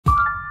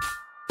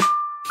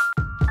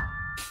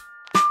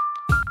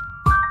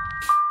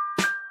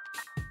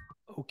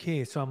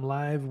Okay, so I'm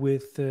live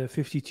with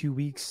 52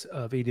 weeks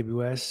of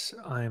AWS.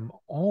 I'm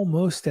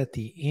almost at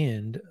the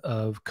end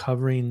of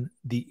covering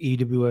the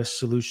AWS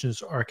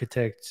Solutions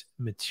Architect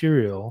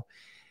material,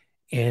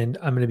 and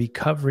I'm going to be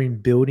covering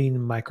building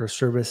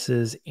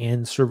microservices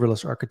and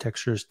serverless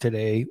architectures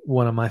today,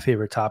 one of my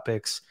favorite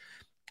topics.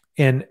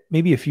 And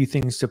maybe a few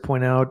things to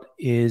point out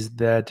is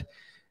that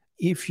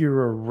if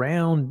you're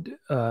around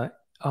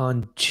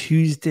on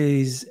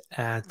Tuesdays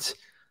at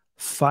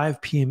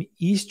 5 p.m.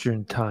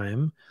 Eastern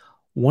time,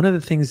 one of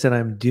the things that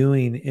I'm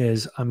doing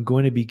is I'm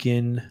going to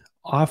begin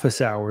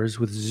office hours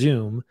with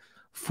Zoom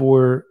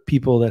for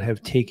people that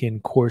have taken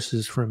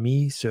courses from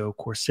me, so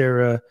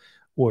Coursera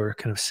or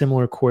kind of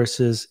similar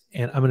courses,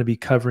 and I'm going to be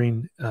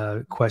covering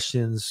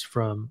questions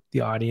from the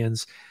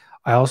audience.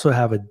 I also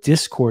have a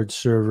Discord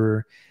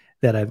server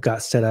that I've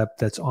got set up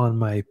that's on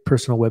my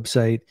personal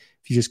website.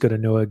 If you just go to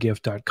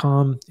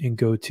noahgift.com and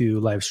go to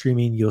live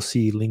streaming, you'll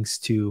see links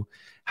to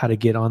how to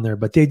get on there.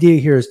 But the idea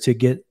here is to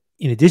get,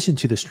 in addition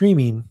to the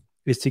streaming,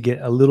 is to get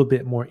a little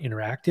bit more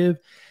interactive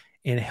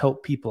and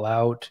help people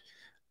out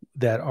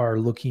that are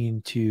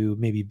looking to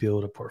maybe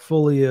build a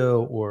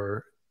portfolio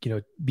or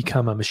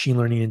become a machine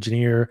learning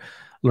engineer,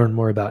 learn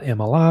more about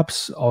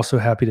MLOps. Also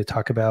happy to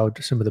talk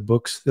about some of the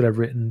books that I've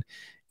written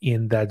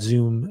in that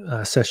Zoom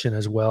session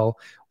as well,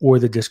 or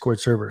the Discord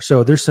server.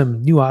 So there's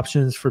some new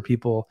options for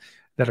people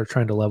that are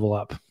trying to level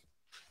up.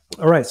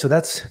 All right, so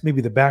that's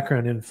maybe the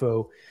background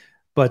info,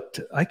 but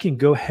I can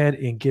go ahead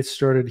and get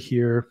started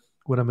here.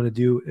 What I'm going to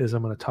do is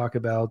I'm going to talk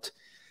about,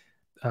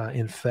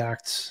 in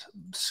fact,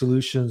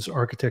 solutions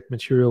architect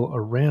material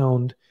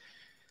around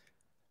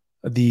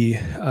the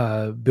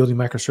building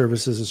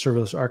microservices and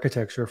serverless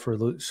architecture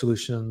for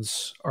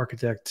solutions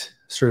architect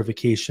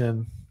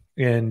certification.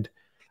 And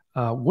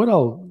what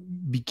I'll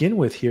begin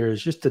with here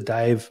is just to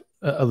dive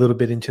a little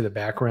bit into the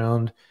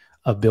background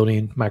of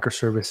building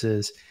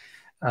microservices.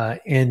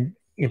 And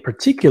in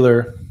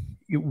particular,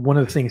 one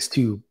of the things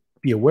to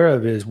be aware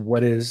of is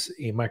what is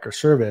a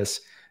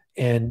microservice.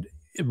 And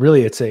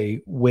really, it's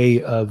a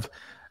way of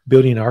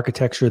building an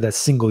architecture that's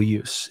single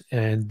use.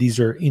 And these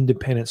are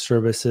independent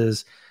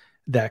services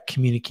that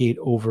communicate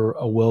over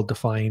a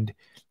well-defined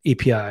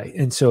API.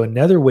 And so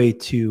another way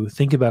to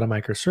think about a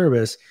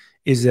microservice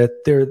is that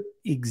they're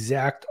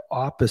exact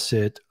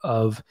opposite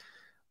of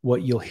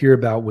what you'll hear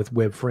about with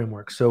web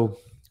frameworks. So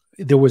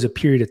there was a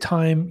period of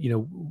time,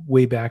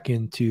 way back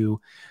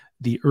into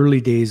the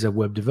early days of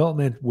web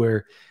development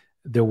where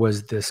there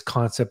was this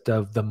concept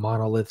of the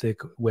monolithic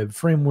web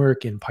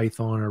framework in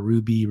Python or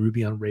Ruby,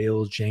 Ruby on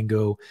Rails,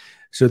 Django.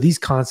 So these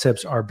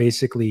concepts are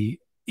basically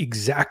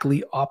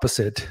exactly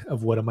opposite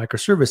of what a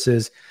microservice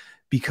is,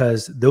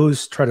 because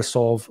those try to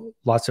solve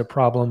lots of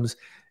problems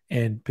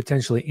and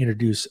potentially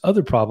introduce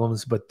other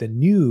problems. But the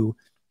new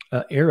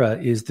era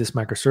is this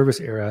microservice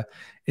era,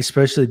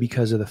 especially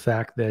because of the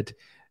fact that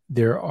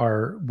there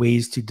are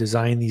ways to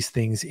design these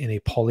things in a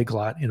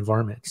polyglot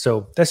environment.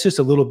 So that's just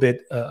a little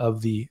bit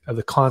of the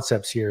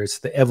concepts here. It's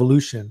the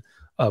evolution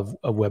of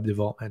web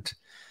development.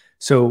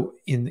 So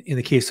in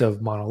the case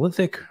of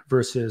monolithic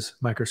versus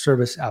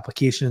microservice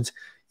applications,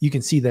 you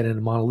can see that in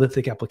a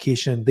monolithic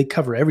application, they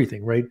cover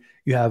everything, right?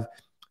 You have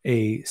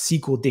a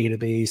SQL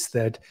database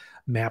that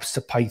maps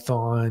to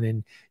Python,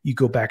 and you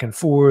go back and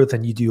forth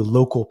and you do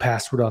local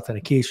password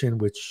authentication,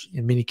 which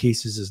in many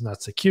cases is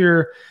not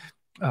secure,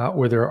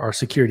 or there are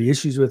security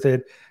issues with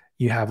it.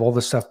 You have all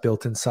the stuff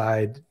built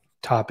inside,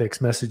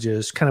 topics,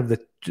 messages, kind of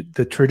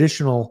the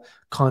traditional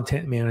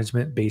content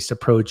management based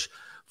approach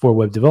for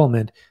web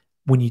development.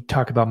 When you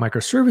talk about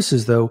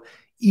microservices, though,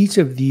 each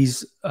of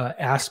these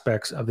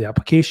aspects of the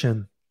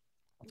application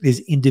is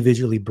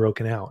individually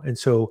broken out. And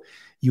so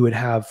you would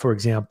have, for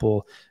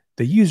example,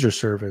 the user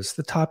service,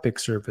 the topic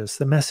service,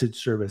 the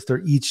message service.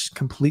 They're each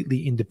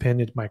completely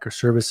independent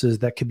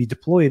microservices that can be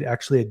deployed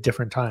actually at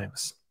different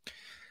times.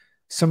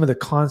 Some of the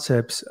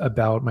concepts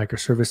about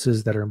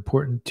microservices that are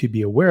important to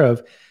be aware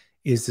of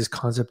is this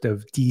concept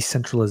of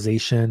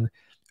decentralization,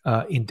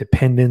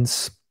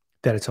 independence,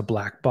 that it's a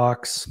black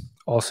box.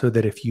 Also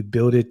that if you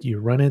build it, you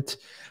run it.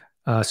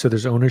 So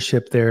there's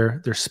ownership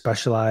there. They're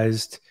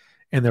specialized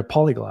and they're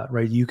polyglot,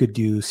 right? You could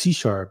do C#,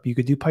 you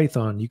could do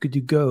Python, you could do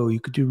Go,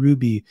 you could do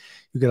Ruby.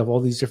 You could have all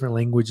these different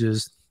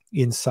languages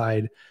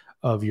inside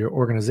of your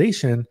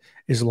organization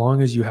as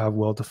long as you have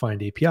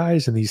well-defined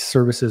APIs, and these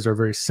services are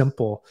very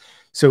simple.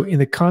 So in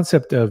the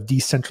concept of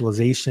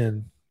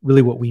decentralization,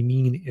 really what we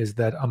mean is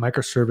that a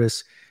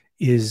microservice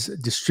is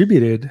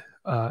distributed.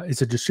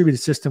 It's a distributed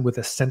system with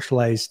a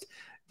centralized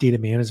data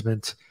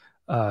management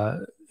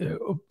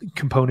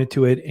component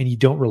to it, and you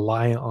don't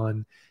rely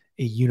on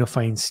a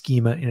unifying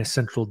schema in a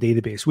central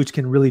database, which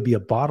can really be a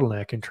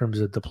bottleneck in terms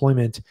of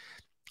deployment.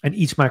 And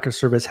each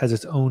microservice has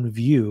its own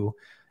view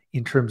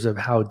in terms of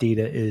how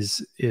data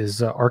is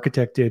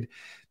architected.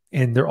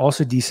 And they're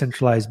also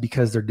decentralized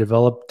because they're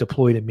developed,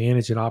 deployed, and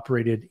managed and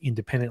operated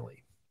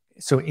independently.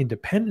 So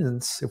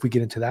independence, if we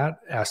get into that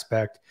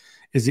aspect,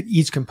 is that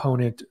each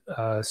component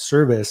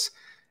service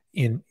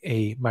in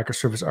a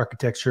microservice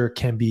architecture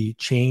can be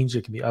changed,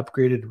 it can be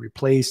upgraded,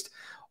 replaced.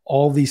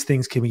 all these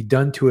things can be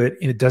done to it,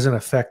 and it doesn't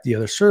affect the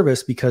other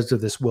service because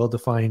of this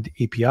well-defined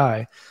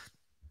API.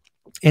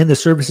 And the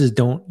services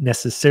don't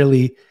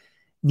necessarily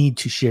need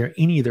to share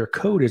any of their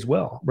code as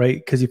well, right?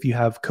 Because if you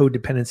have code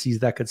dependencies,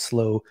 that could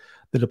slow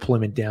the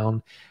deployment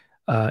down.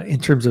 In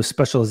terms of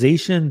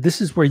specialization,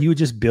 this is where you would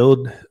just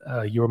build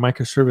your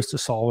microservice to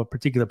solve a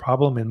particular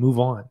problem and move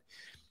on.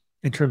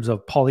 In terms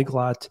of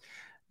polyglot,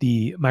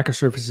 the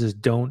microservices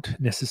don't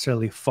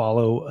necessarily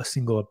follow a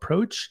single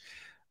approach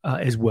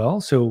as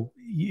well. So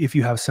if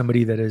you have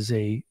somebody that is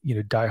a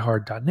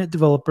diehard .NET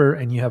developer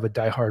and you have a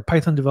diehard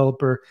Python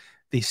developer,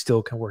 they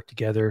still can work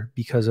together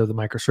because of the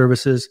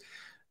microservices.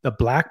 The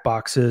black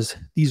boxes,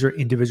 these are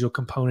individual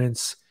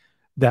components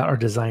that are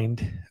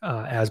designed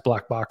as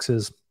black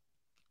boxes.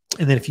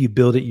 And then if you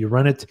build it, you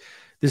run it.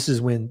 This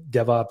is when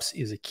DevOps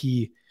is a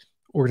key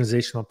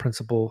organizational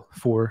principle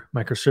for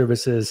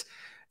microservices.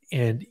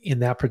 And in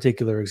that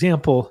particular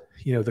example,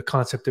 the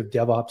concept of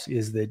DevOps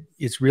is that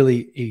it's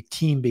really a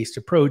team-based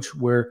approach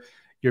where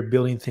you're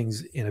building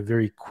things in a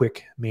very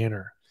quick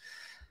manner.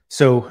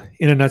 So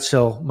in a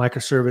nutshell,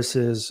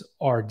 microservices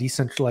are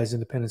decentralized,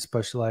 independent,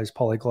 specialized,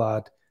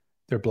 polyglot.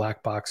 They're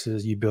black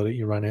boxes. You build it,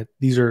 you run it.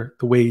 These are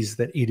the ways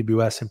that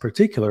AWS in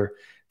particular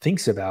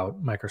thinks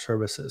about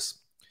microservices.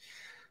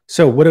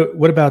 So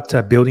what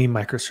about building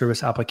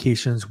microservice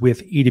applications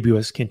with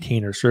AWS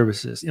container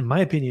services? In my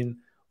opinion,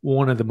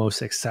 one of the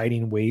most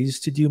exciting ways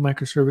to do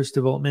microservice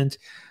development.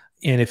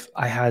 And if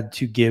I had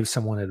to give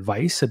someone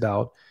advice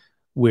about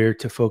where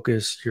to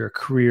focus your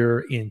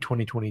career in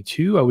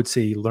 2022, I would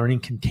say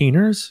learning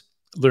containers,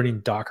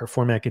 learning Docker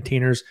format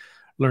containers,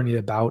 learning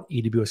about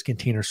AWS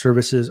container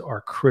services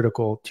are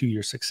critical to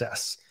your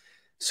success.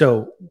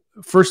 So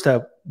first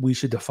up, we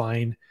should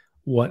define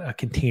what a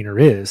container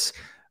is.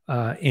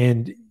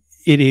 And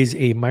it is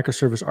a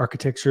microservice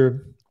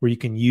architecture where you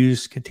can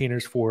use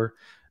containers for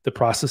the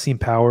processing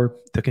power.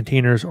 The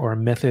containers are a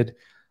method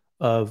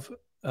of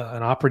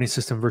an operating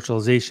system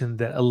virtualization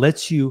that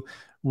lets you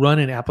run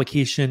an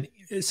application.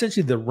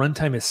 Essentially, the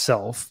runtime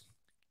itself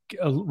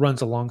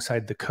runs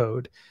alongside the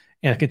code.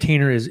 And a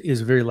container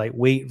is very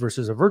lightweight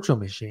versus a virtual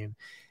machine.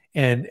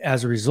 And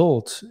as a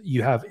result,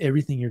 you have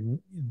everything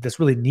that's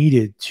really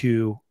needed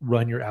to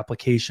run your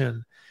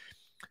application.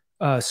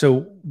 So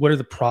what are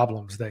the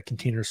problems that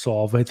containers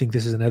solve? I think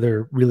this is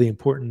another really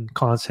important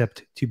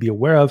concept to be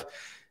aware of.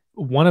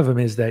 One of them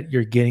is that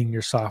you're getting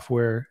your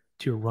software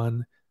to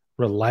run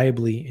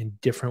reliably in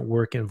different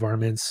work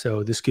environments.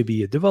 So this could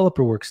be a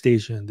developer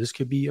workstation. This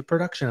could be a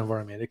production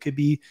environment. It could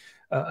be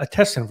a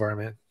test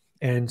environment.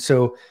 And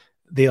so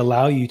they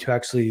allow you to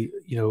actually,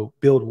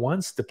 build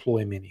once,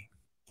 deploy many.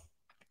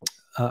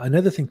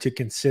 Another thing to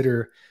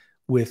consider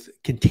with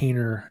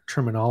container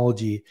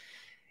terminology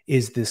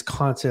is this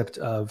concept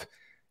of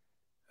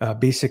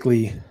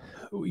basically,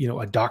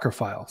 a Docker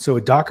file. So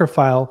a Docker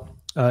file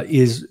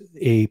is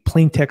a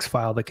plain text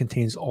file that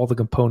contains all the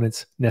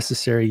components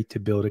necessary to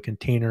build a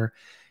container.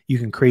 You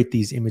can create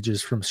these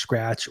images from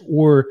scratch,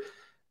 or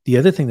the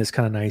other thing that's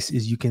kind of nice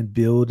is you can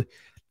build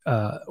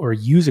or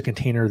use a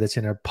container that's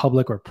in a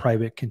public or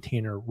private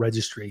container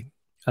registry.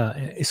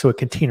 So a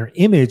container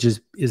image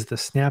is the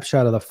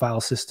snapshot of the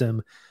file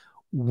system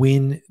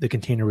when the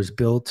container was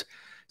built.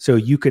 So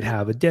you could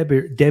have a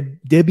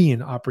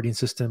Debian operating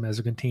system as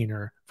a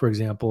container, for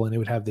example, and it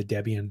would have the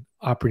Debian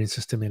operating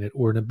system in it,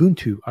 or an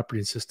Ubuntu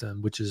operating system,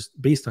 which is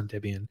based on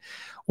Debian,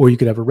 or you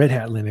could have a Red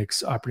Hat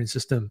Linux operating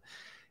system.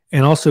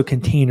 And also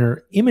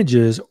container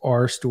images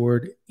are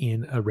stored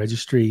in a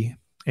registry,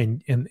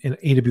 and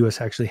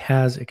AWS actually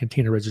has a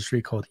container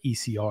registry called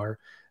ECR.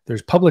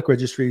 There's public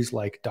registries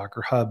like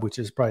Docker Hub, which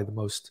is probably the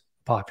most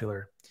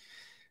popular.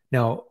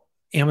 Now,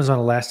 Amazon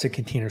Elastic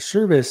Container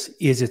Service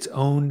is its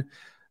own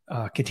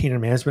container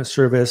management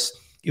service.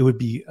 It would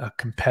be a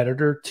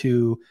competitor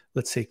to,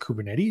 let's say,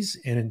 Kubernetes.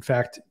 And in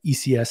fact,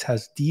 ECS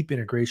has deep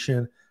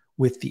integration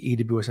with the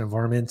AWS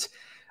environment,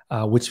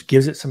 which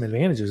gives it some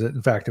advantages,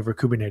 in fact, over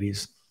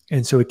Kubernetes.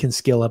 And so it can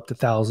scale up to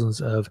thousands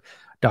of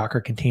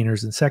Docker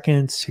containers in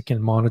seconds. It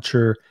can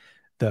monitor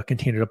the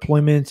container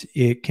deployment.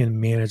 It can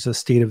manage the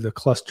state of the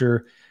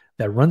cluster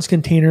that runs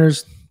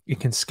containers. It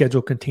can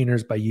schedule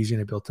containers by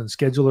using a built-in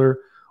scheduler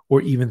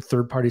or even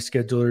third-party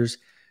schedulers.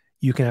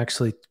 You can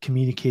actually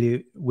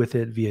communicate with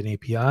it via an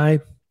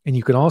API. And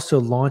you can also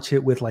launch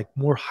it with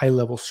more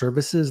high-level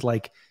services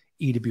like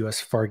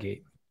AWS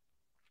Fargate.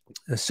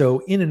 So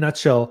in a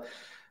nutshell,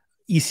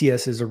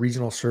 ECS is a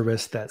regional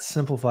service that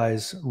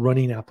simplifies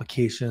running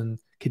application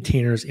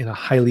containers in a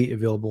highly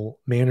available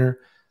manner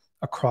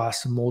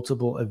across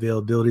multiple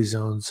availability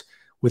zones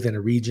within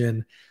a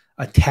region.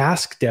 A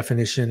task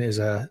definition is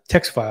a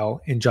text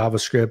file in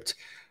JavaScript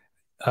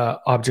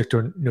object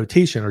or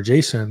notation, or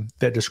JSON,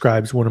 that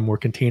describes one or more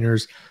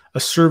containers. A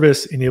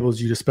service enables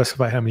you to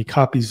specify how many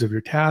copies of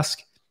your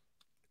task.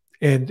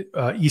 And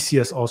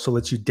ECS also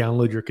lets you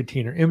download your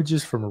container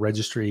images from a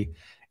registry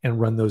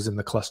and run those in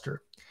the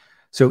cluster.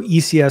 So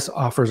ECS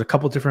offers a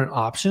couple different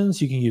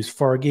options. You can use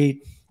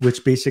Fargate,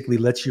 which basically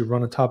lets you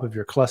run on top of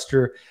your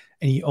cluster,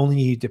 and you only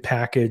need to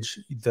package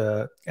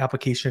the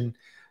application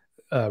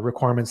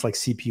requirements like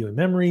CPU and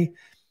memory.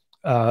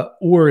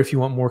 Or if you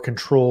want more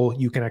control,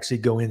 you can actually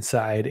go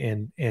inside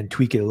and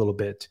tweak it a little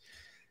bit.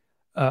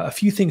 A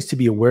few things to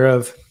be aware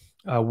of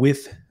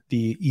with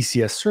the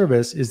ECS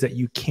service is that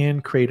you can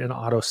create an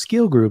auto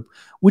scale group,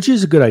 which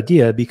is a good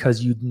idea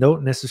because you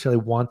don't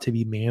necessarily want to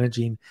be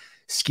managing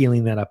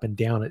scaling that up and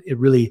down. It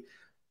really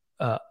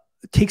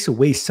takes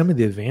away some of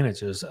the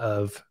advantages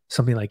of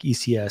something like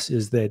ECS,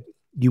 is that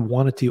you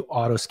want it to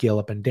auto scale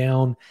up and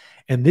down.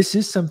 And this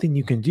is something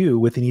you can do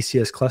with an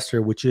ECS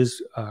cluster, which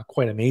is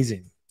quite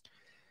amazing.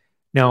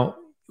 Now,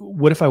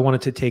 what if I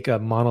wanted to take a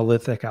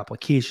monolithic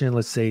application,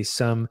 let's say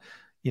some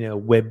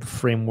web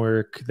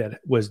framework that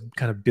was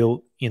kind of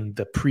built in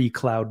the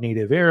pre-cloud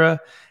native era,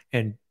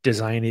 and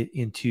design it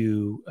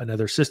into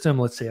another system?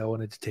 Let's say I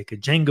wanted to take a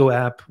Django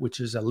app, which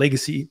is a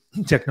legacy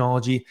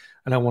technology,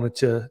 and I wanted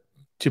to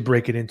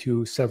break it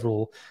into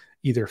several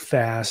either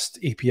fast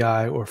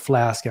API or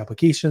Flask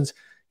applications.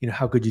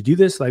 How could you do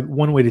this? Like,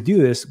 one way to do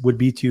this would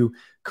be to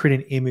create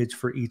an image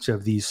for each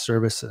of these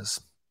services.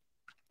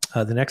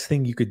 The next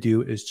thing you could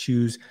do is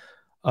choose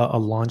a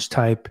launch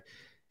type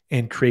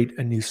and create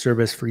a new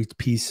service for each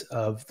piece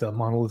of the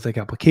monolithic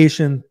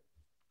application,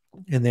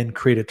 and then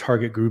create a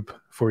target group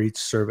for each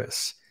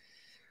service.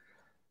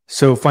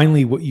 So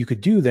finally, what you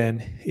could do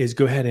then is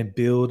go ahead and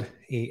build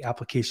a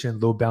application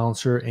load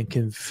balancer and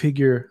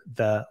configure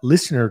the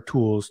listener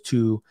tools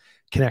to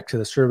connect to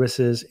the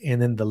services.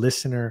 And then the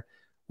listener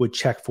would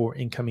check for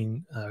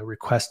incoming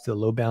requests to the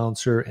load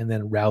balancer and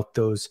then route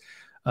those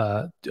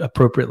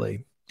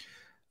appropriately.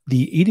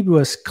 The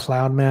AWS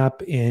Cloud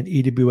Map and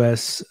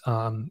AWS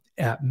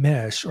App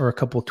Mesh are a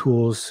couple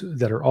tools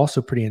that are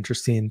also pretty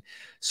interesting.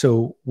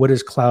 So what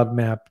does Cloud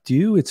Map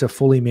do? It's a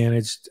fully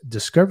managed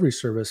discovery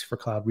service for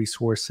cloud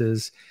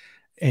resources,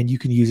 and you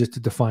can use it to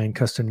define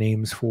custom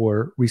names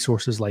for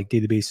resources like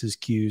databases,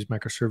 queues,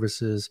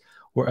 microservices,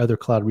 or other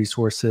cloud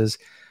resources.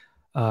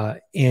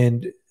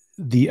 And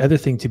the other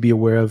thing to be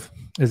aware of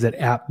is that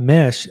App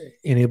Mesh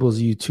enables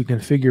you to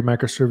configure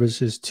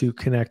microservices to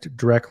connect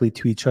directly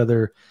to each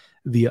other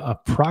via a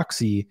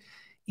proxy,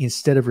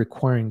 instead of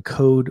requiring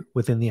code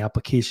within the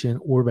application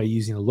or by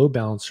using a load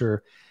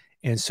balancer.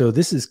 And so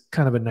this is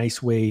kind of a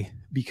nice way,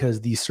 because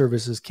these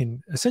services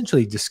can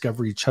essentially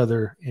discover each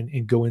other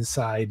and go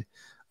inside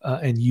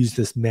and use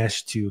this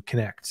mesh to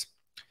connect.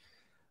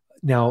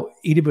 Now,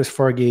 AWS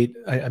Fargate,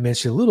 I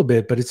mentioned a little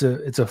bit, but it's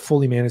a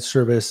fully managed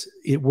service.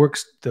 It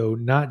works, though,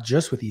 not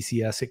just with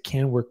ECS. It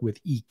can work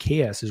with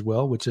EKS as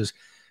well, which is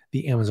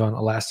the Amazon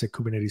Elastic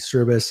Kubernetes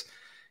service.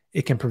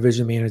 It can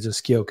provision, manage, and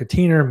scale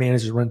container,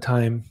 manages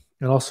runtime,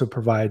 and also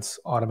provides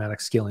automatic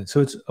scaling.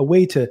 So it's a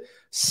way to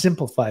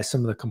simplify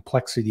some of the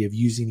complexity of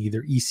using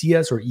either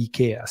ECS or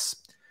EKS.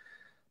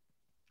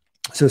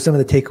 So some of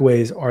the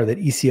takeaways are that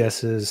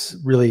ECS is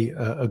really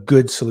a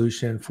good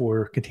solution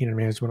for container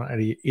management on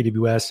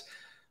AWS.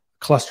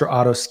 Cluster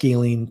auto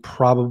scaling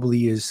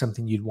probably is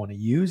something you'd want to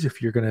use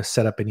if you're going to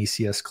set up an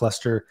ECS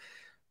cluster.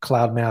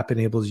 Cloud Map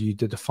enables you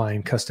to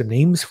define custom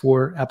names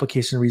for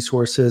application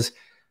resources.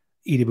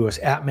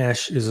 AWS App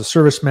Mesh is a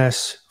service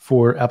mesh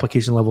for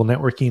application level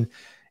networking,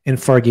 and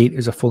Fargate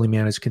is a fully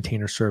managed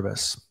container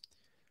service.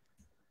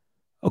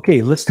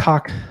 Okay, let's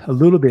talk a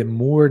little bit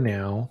more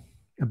now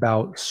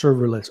about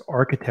serverless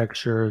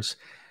architectures.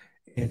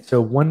 And so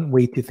one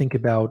way to think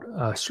about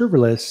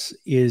serverless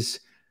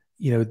is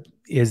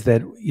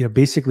that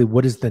basically,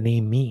 what does the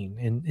name mean?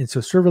 And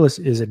so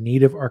serverless is a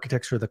native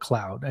architecture of the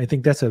cloud. I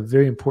think that's a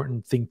very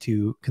important thing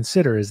to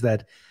consider, is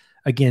that,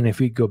 again,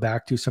 if we go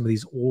back to some of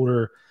these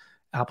older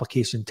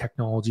application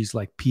technologies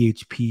like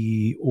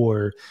PHP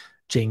or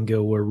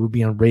Django or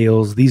Ruby on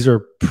Rails, these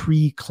are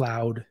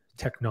pre-cloud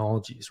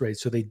technologies, right?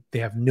 So they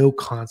have no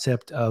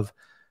concept of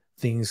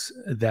things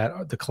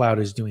that the cloud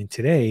is doing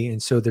today.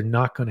 And so they're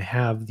not going to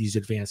have these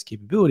advanced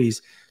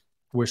capabilities,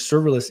 where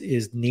serverless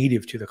is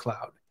native to the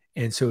cloud.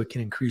 And so it can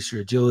increase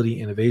your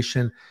agility,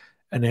 innovation,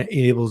 and it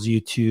enables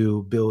you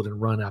to build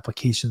and run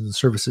applications and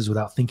services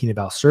without thinking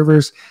about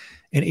servers.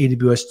 And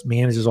AWS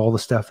manages all the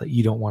stuff that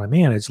you don't want to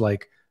manage,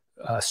 like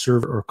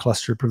server or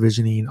cluster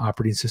provisioning,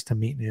 operating system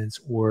maintenance,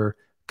 or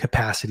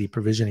capacity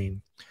provisioning.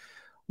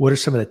 What are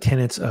some of the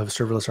tenets of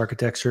serverless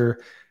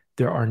architecture?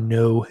 There are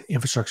no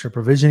infrastructure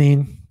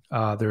provisioning.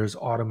 There's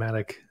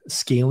automatic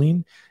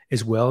scaling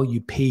as well.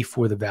 You pay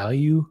for the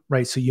value,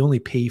 right? So you only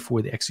pay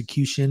for the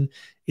execution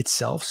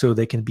itself. So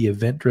they can be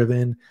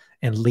event-driven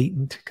and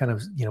latent, kind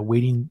of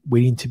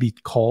waiting to be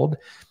called.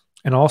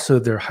 And also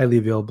they're highly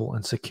available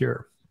and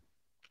secure.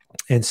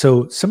 And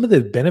so some of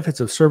the benefits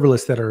of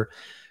serverless that are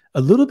a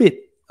little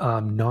bit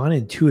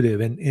non-intuitive,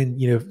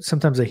 and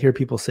sometimes I hear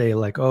people say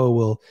like, oh,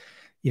 well,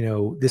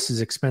 this is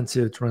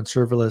expensive to run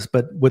serverless,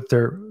 but what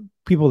they're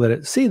people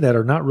that say that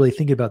are not really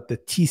thinking about the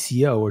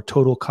TCO, or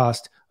total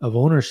cost of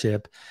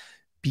ownership,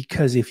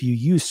 because if you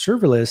use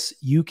serverless,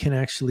 you can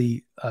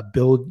actually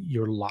build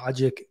your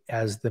logic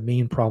as the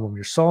main problem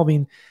you're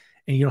solving,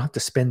 and you don't have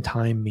to spend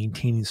time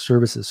maintaining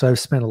services. So I've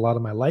spent a lot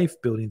of my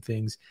life building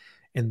things,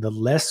 And the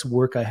less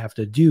work I have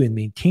to do in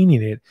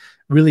maintaining it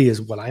really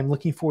is what I'm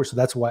looking for. So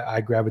that's why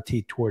I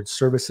gravitate towards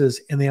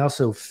services. And they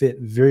also fit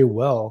very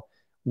well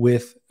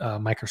with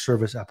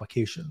microservice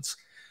applications.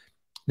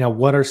 Now,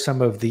 what are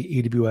some of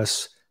the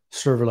AWS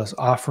serverless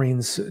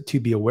offerings to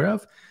be aware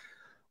of?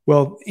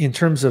 Well, in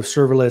terms of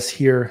serverless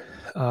here,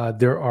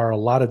 there are a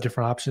lot of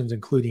different options,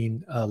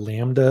 including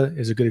Lambda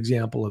is a good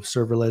example of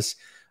serverless.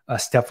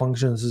 Step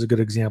functions is a good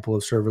example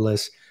of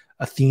serverless.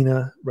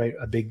 Athena, right,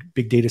 a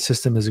big data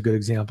system is a good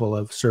example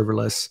of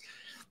serverless.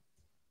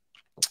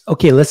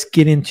 Okay, let's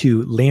get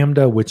into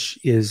Lambda, which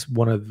is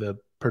one of the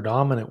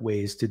predominant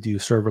ways to do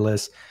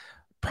serverless.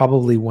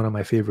 Probably one of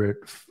my favorite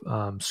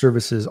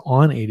services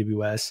on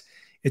AWS.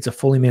 It's a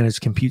fully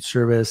managed compute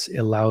service. It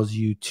allows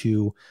you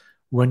to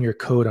run your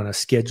code on a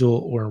schedule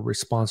or in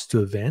response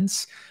to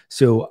events.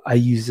 So I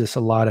use this a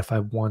lot if I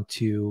want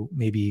to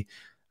maybe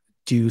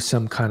do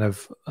some kind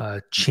of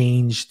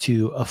change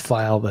to a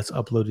file that's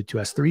uploaded to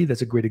S3.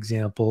 That's a great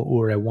example.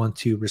 Or I want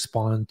to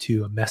respond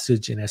to a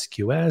message in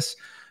SQS.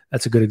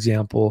 That's a good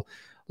example.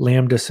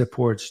 Lambda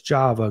supports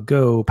Java,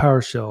 Go,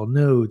 PowerShell,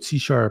 Node, C#,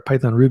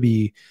 Python,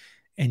 Ruby,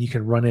 and you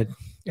can run it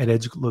at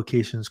edge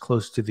locations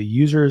close to the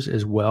users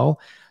as well.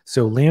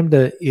 So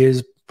Lambda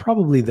is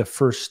probably the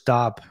first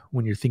stop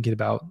when you're thinking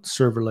about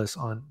serverless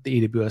on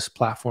the AWS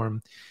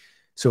platform.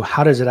 So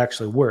how does it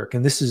actually work?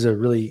 And this is a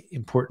really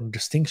important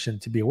distinction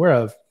to be aware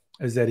of,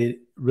 is that it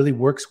really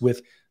works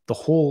with the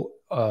whole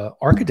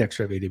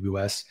architecture of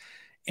AWS,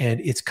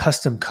 and it's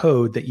custom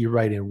code that you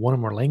write in one or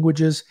more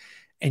languages,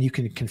 and you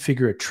can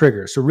configure a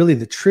trigger. So really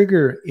the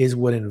trigger is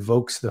what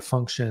invokes the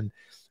function.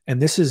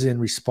 And this is in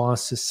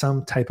response to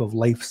some type of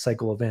life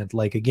cycle event.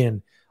 Like,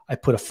 again, I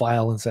put a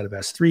file inside of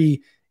S3,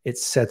 it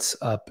sets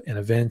up an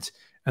event,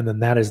 and then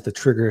that is the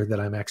trigger that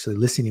I'm actually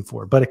listening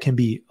for. But it can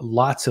be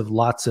lots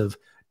of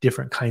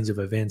different kinds of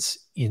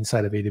events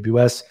inside of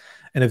AWS.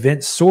 An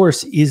event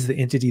source is the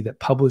entity that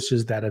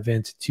publishes that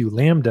event to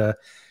Lambda,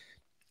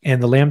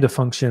 and the Lambda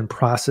function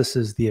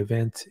processes the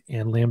event,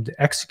 and Lambda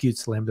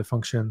executes the Lambda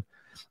function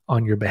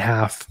on your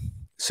behalf.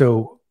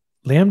 So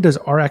Lambdas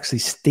are actually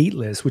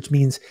stateless, which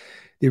means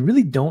they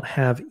really don't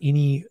have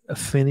any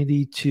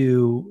affinity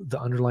to the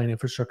underlying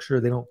infrastructure.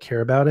 They don't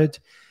care about it.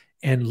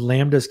 And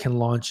Lambdas can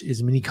launch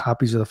as many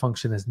copies of the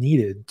function as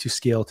needed to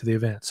scale to the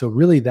event. So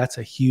really, that's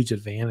a huge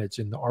advantage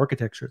in the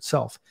architecture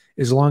itself,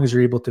 as long as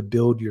you're able to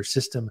build your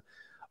system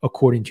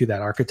according to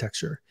that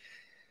architecture.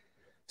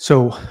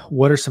 So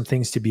what are some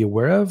things to be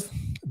aware of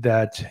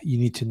that you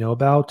need to know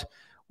about?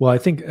 Well, I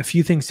think a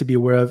few things to be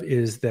aware of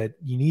is that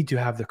you need to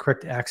have the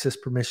correct access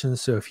permissions.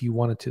 So if you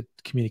wanted to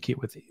communicate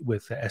with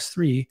the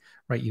S3,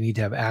 right, you need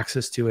to have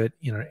access to it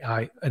in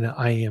an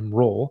IAM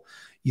role.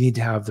 You need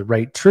to have the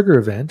right trigger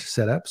event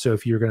set up. So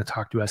if you're going to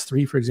talk to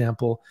S3, for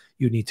example,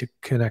 you need to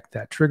connect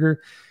that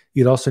trigger.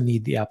 You'd also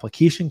need the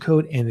application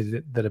code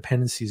and the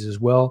dependencies as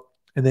well.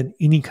 And then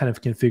any kind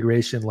of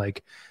configuration,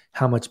 like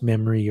how much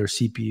memory or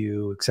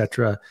CPU, et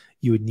cetera,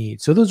 you would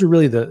need. So those are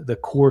really the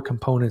core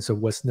components of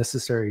what's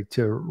necessary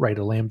to write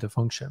a Lambda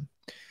function.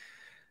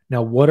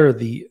 Now, what are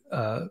the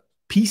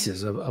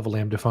pieces of a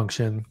Lambda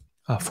function?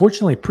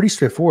 Fortunately, pretty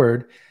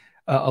straightforward.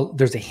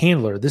 There's a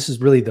handler. This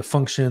is really the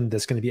function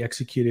that's going to be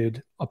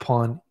executed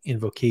upon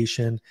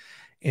invocation.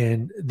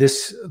 And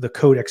the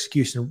code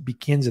execution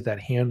begins at that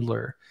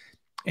handler.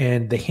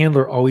 And the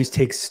handler always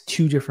takes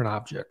two different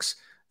objects.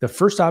 The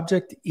first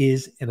object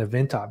is an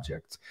event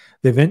object.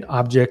 The event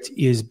object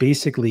is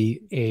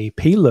basically a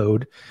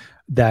payload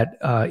that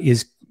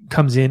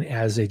comes in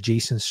as a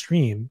JSON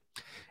stream.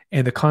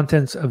 And the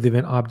contents of the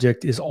event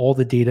object is all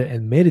the data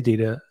and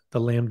metadata the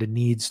Lambda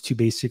needs to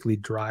basically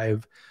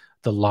drive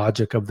the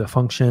logic of the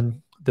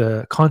function.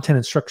 The content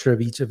and structure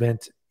of each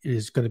event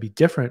is going to be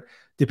different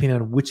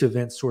depending on which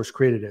event source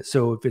created it.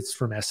 So if it's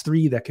from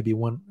S3, that could be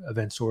one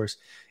event source.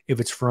 If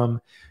it's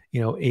from,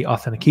 a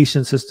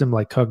authentication system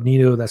like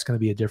Cognito, that's going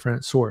to be a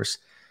different source.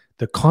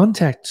 The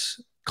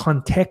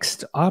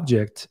context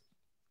object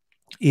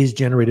is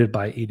generated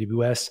by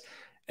AWS,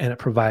 and it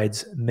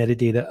provides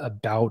metadata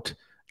about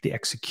the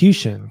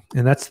execution.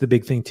 And that's the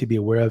big thing to be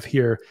aware of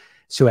here.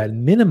 So at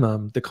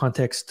minimum, the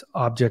context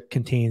object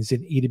contains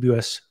an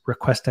AWS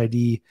request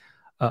ID,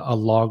 a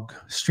log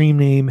stream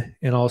name,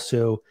 and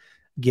also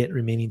get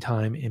remaining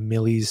time in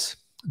millis.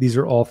 These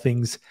are all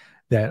things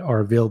that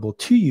are available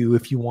to you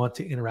if you want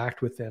to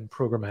interact with them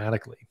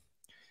programmatically.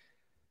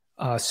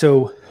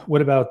 So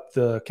what about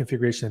the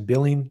configuration and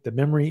billing? The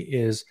memory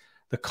is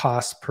the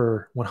cost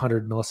per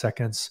 100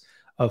 milliseconds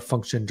of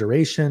function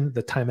duration.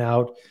 The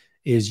timeout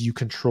is you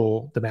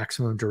control the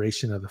maximum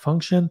duration of the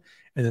function.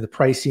 And then the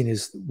pricing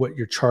is what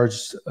you're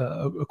charged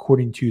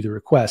according to the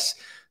requests.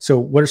 So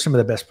what are some of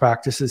the best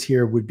practices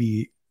here would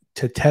be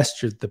to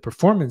test the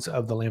performance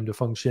of the Lambda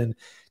function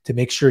to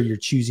make sure you're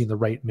choosing the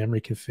right memory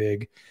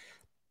config.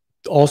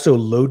 Also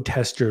load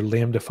test your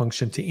Lambda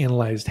function to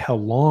analyze how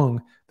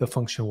long the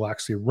function will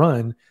actually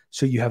run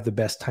so you have the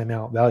best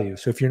timeout value.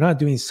 So if you're not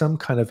doing some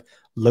kind of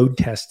load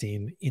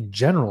testing in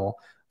general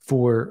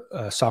for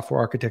software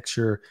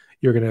architecture,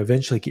 you're going to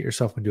eventually get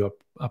yourself into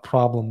a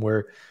problem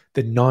where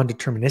the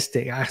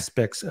non-deterministic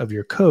aspects of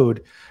your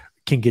code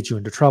can get you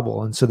into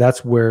trouble. And so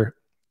that's where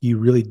you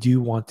really do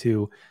want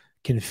to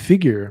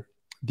configure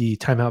the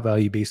timeout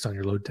value based on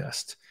your load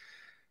test.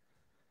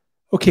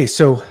 Okay,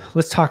 so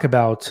let's talk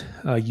about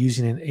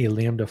using a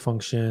Lambda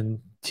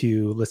function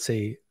to, let's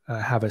say,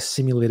 have a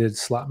simulated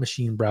slot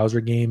machine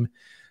browser game.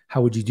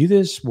 How would you do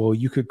this? Well,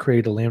 you could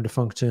create a Lambda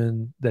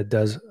function that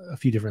does a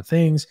few different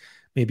things.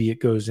 Maybe it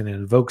goes in and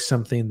invokes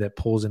something that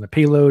pulls in a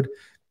payload,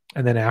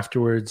 and then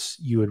afterwards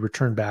you would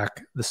return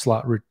back the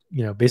slot,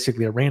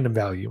 basically a random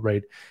value,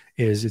 right?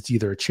 It's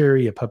either a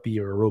cherry, a puppy,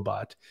 or a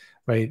robot,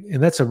 right?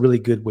 And that's a really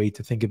good way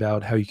to think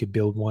about how you could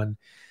build one.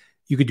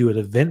 You could do an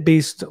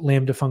event-based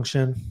Lambda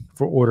function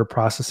for order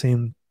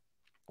processing.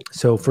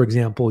 So for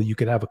example, you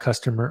could have a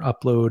customer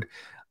upload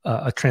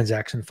a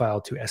transaction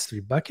file to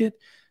S3 bucket.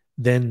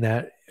 Then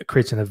that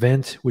creates an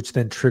event, which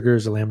then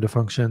triggers a Lambda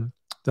function.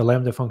 The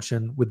Lambda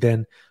function would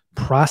then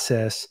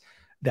process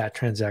that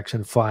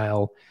transaction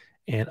file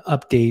and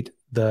update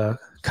the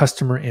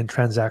customer and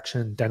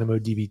transaction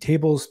DynamoDB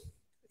tables.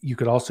 You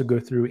could also go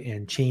through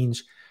and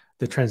change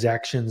the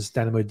transactions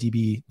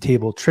DynamoDB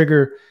table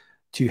trigger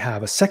to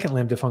have a second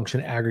Lambda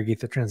function aggregate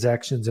the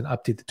transactions and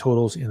update the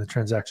totals in the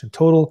transaction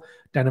total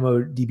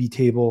DynamoDB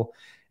table.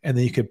 And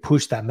then you could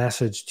push that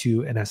message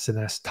to an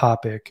SNS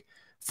topic.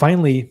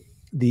 Finally,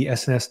 the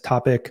SNS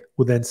topic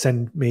will then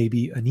send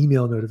maybe an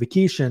email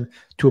notification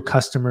to a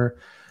customer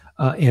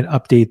and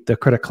update the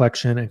credit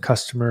collection and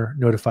customer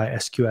notify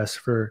SQS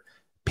for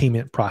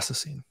payment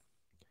processing.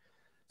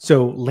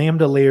 So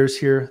Lambda layers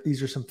here,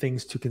 these are some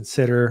things to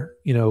consider.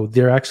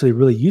 They're actually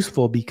really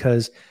useful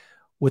because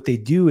what they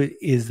do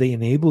is they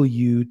enable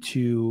you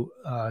to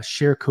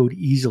share code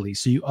easily.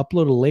 So you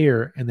upload a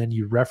layer and then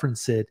you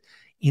reference it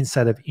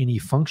inside of any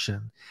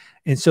function.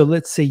 And so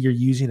let's say you're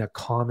using a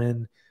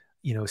common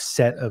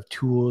set of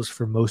tools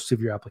for most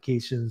of your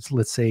applications.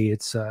 Let's say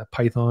it's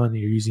Python, and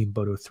you're using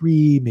Boto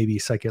 3, maybe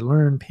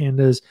scikit-learn,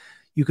 pandas.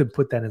 You could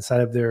put that inside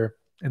of there,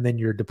 and then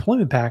your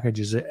deployment package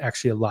is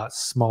actually a lot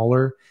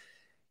smaller.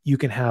 You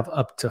can have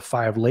up to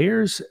 5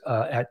 layers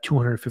at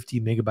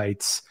 250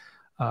 megabytes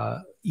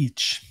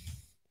each.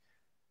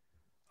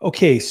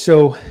 Okay,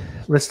 so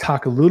let's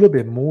talk a little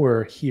bit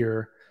more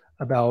here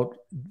about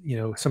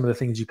some of the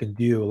things you can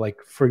do. Like,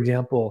 for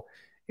example,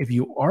 if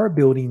you are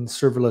building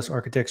serverless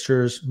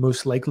architectures,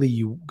 most likely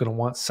you're going to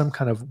want some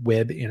kind of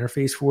web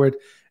interface for it.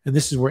 And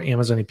this is where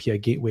Amazon API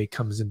Gateway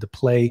comes into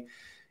play.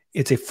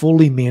 It's a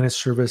fully managed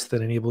service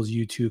that enables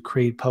you to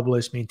create,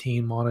 publish,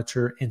 maintain,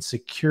 monitor, and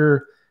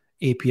secure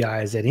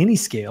APIs at any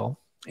scale.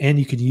 And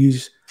you could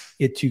use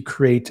it to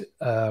create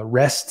a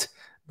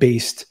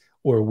REST-based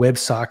or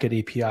WebSocket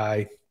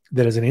API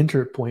that is an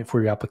enter point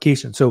for your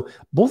application. So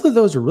both of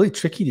those are really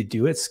tricky to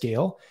do at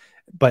scale,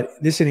 but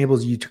this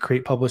enables you to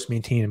create, publish,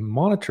 maintain, and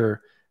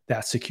monitor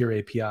that secure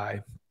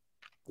API.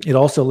 It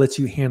also lets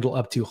you handle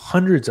up to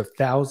hundreds of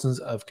thousands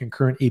of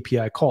concurrent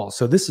API calls.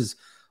 So this is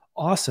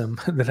awesome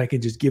that I can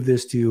just give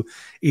this to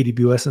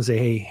AWS and say,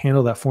 hey,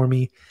 handle that for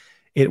me.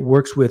 It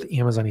works with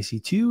Amazon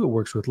EC2. It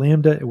works with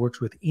Lambda. It works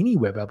with any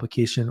web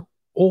application.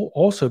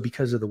 Also,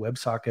 because of the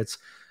WebSockets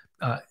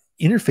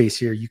interface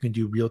here, you can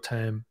do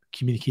real-time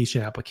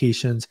communication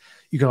applications.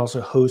 You can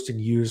also host and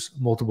use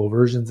multiple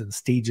versions and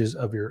stages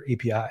of your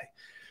API.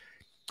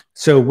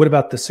 So what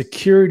about the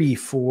security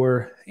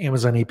for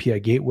Amazon API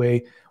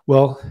Gateway?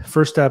 Well,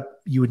 first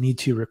up, you would need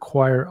to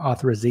require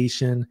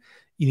authorization.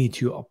 You need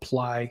to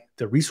apply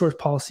the resource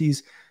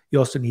policies. You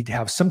also need to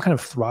have some kind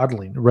of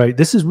throttling, right?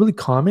 This is really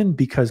common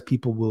because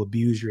people will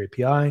abuse your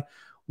API.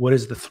 What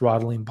is the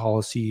throttling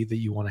policy that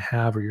you want to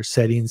have, or your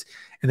settings?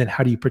 And then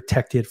how do you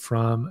protect it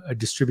from a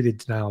distributed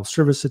denial of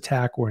service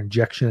attack or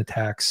injection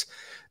attacks?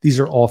 These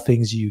are all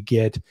things you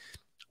get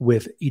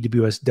with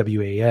AWS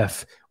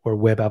WAF, or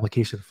Web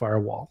Application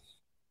Firewall.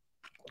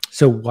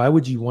 So why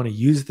would you want to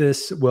use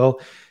this?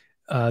 Well,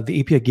 the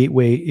API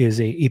Gateway is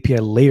an API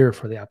layer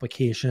for the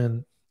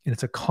application, and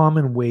it's a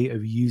common way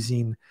of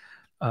using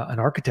an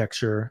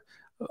architecture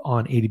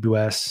on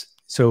AWS.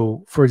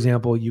 So, for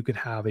example, you could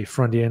have a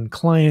front-end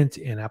client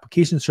and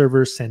application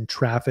server send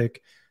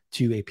traffic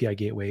to API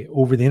Gateway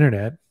over the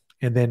internet,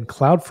 and then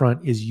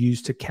CloudFront is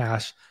used to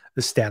cache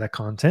the static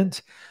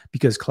content,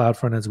 because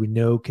CloudFront, as we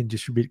know, can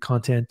distribute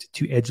content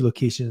to edge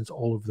locations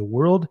all over the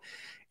world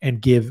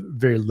and give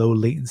very low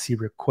latency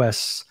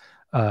requests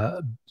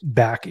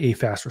back a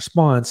fast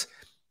response.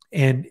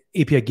 And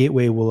API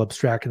Gateway will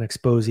abstract and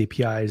expose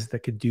APIs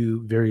that can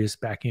do various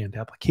backend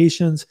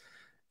applications.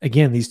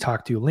 Again, these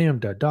talk to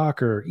Lambda,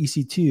 Docker,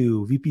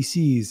 EC2,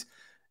 VPCs.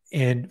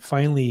 And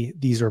finally,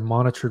 these are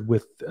monitored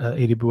with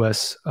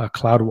AWS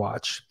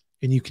CloudWatch.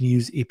 And you can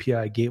use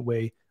API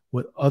Gateway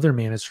with other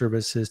managed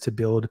services to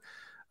build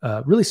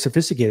really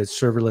sophisticated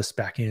serverless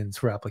backends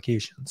for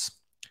applications.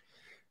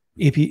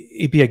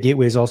 API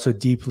Gateway is also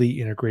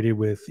deeply integrated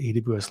with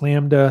AWS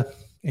Lambda.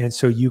 And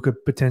so you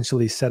could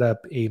potentially set up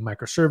a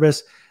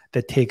microservice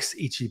that takes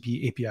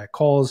HTTP API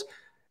calls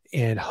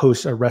and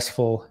hosts a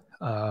RESTful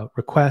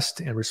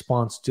request and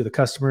response to the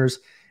customers.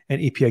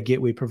 And API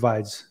Gateway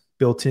provides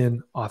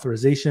built-in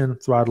authorization,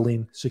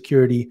 throttling,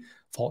 security,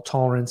 fault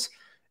tolerance,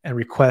 and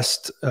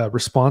request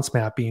response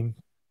mapping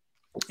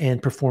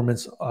and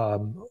performance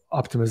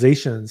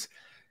optimizations.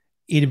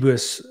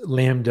 AWS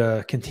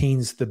Lambda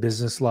contains the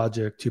business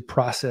logic to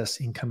process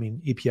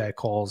incoming API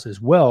calls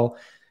as well,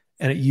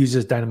 and it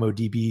uses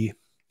DynamoDB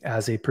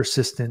as a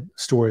persistent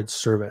storage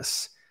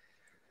service.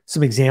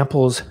 Some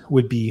examples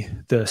would be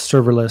the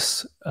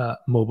serverless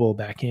mobile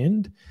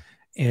backend.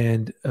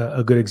 And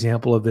a good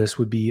example of this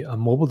would be a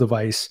mobile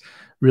device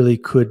really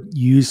could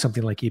use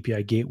something like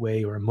API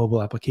Gateway or a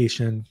mobile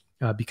application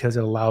because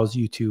it allows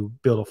you to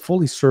build a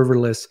fully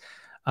serverless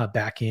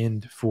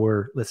backend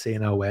for, let's say,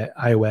 an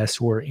iOS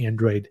or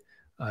Android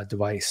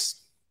device.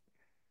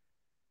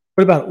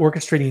 What about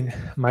orchestrating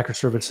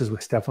microservices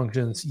with step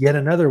functions? Yet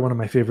another one of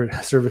my favorite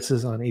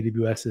services on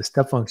AWS is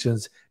step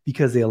functions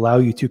because they allow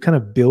you to kind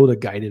of build a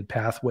guided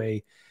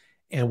pathway.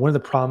 And one of the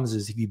problems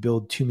is if you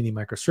build too many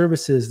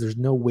microservices, there's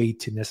no way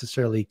to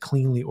necessarily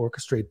cleanly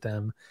orchestrate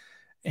them.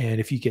 And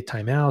if you get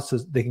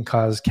timeouts, they can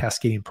cause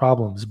cascading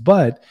problems.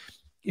 But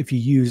if you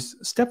use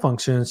step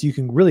functions, you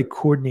can really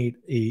coordinate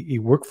a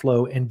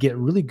workflow and get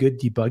really good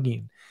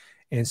debugging.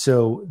 And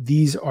so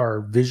these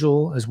are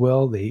visual as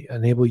well. They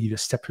enable you to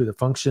step through the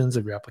functions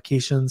of your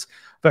applications.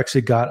 I've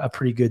actually got a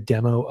pretty good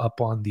demo up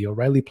on the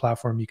O'Reilly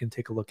platform you can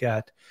take a look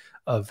at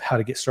of how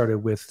to get started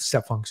with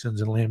step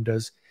functions and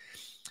Lambdas.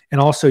 And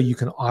also you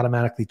can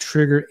automatically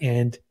trigger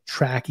and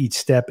track each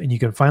step, and you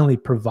can finally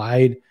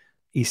provide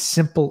a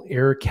simple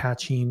error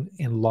catching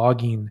and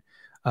logging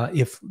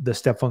if the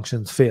step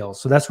functions fail.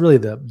 So that's really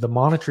the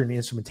monitoring and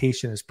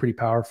instrumentation is pretty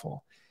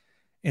powerful.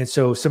 And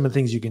so some of the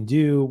things you can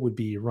do would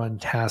be run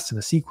tasks in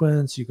a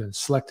sequence. You can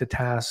select a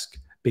task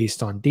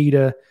based on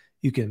data.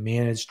 You can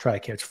manage try,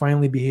 catch,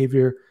 finally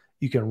behavior.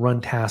 You can run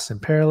tasks in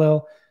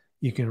parallel.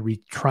 You can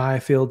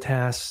retry failed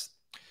tasks.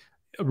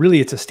 Really,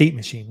 it's a state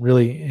machine,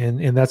 really.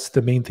 And that's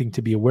the main thing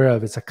to be aware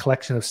of. It's a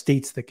collection of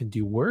states that can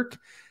do work.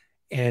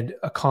 And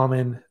a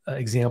common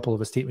example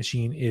of a state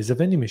machine is a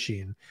vending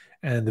machine.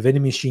 And the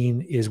vending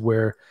machine is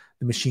where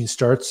the machine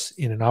starts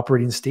in an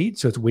operating state.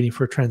 So it's waiting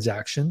for a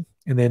transaction.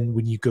 And then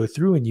when you go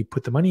through and you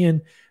put the money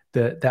in,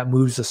 that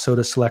moves the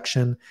soda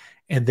selection.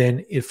 And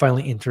then it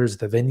finally enters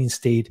the vending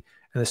state,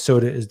 and the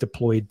soda is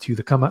deployed to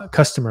the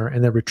customer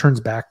and then returns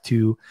back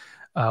to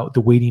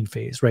the waiting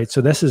phase, right?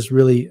 So this is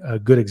really a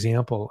good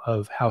example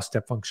of how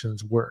step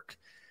functions work.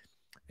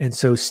 And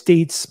so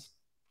states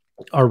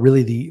are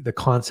really the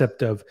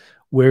concept of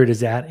where it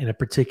is at in a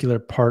particular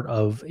part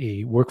of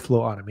a workflow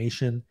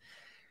automation.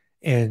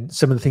 And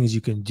some of the things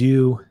you can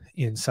do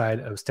inside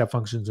of step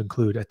functions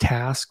include a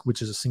task,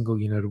 which is a single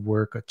unit of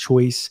work, a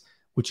choice,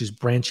 which is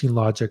branching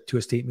logic to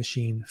a state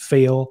machine,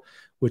 fail,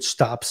 which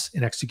stops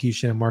an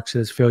execution and marks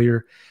it as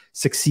failure,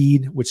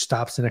 succeed, which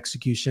stops an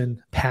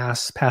execution,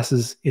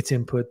 passes its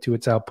input to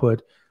its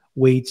output,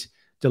 wait,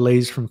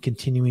 delays from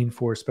continuing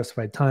for a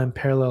specified time,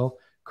 parallel,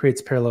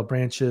 creates parallel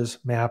branches,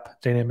 map,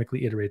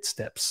 dynamically iterates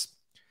steps.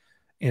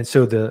 And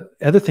so the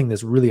other thing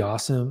that's really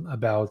awesome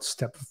about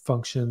step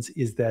functions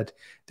is that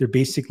they're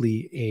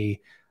basically a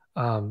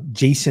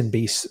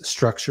JSON-based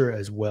structure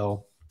as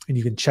well. And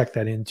you can check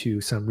that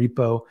into some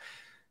repo.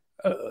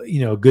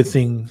 A good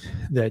thing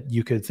that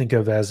you could think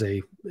of as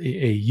a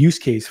use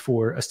case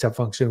for a step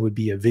function would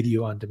be a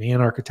video on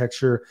demand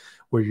architecture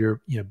where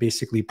you're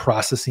basically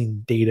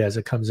processing data as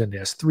it comes into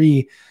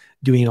S3,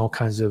 doing all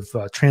kinds of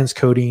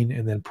transcoding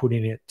and then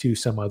putting it to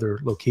some other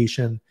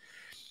location.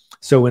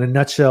 So in a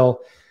nutshell,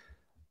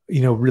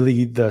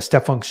 really the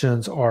step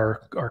functions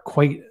are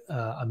quite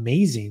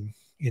amazing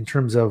in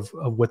terms of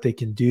what they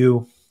can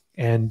do.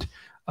 And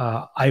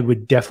I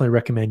would definitely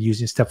recommend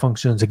using step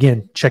functions.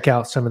 Again, check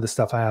out some of the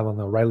stuff I have on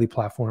the O'Reilly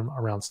platform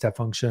around step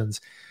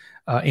functions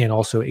and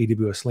also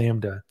AWS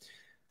Lambda.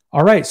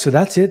 All right, so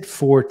that's it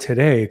for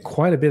today.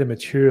 Quite a bit of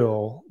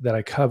material that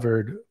I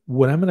covered.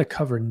 What I'm going to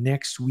cover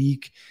next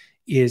week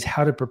is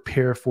how to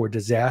prepare for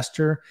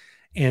disaster.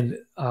 And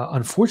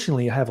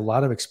unfortunately, I have a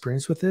lot of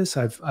experience with this.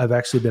 I've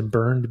actually been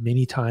burned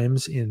many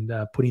times in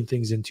putting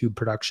things into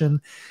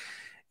production.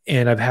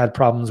 And I've had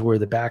problems where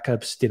the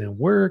backups didn't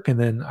work. And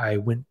then I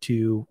went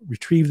to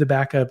retrieve the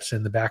backups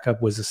and the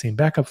backup was the same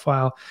backup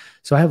file.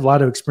 So I have a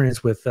lot of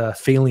experience with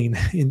failing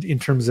in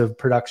terms of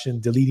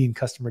production, deleting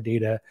customer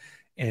data.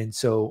 And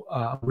so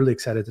I'm really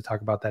excited to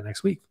talk about that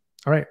next week.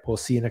 All right, we'll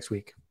see you next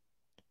week.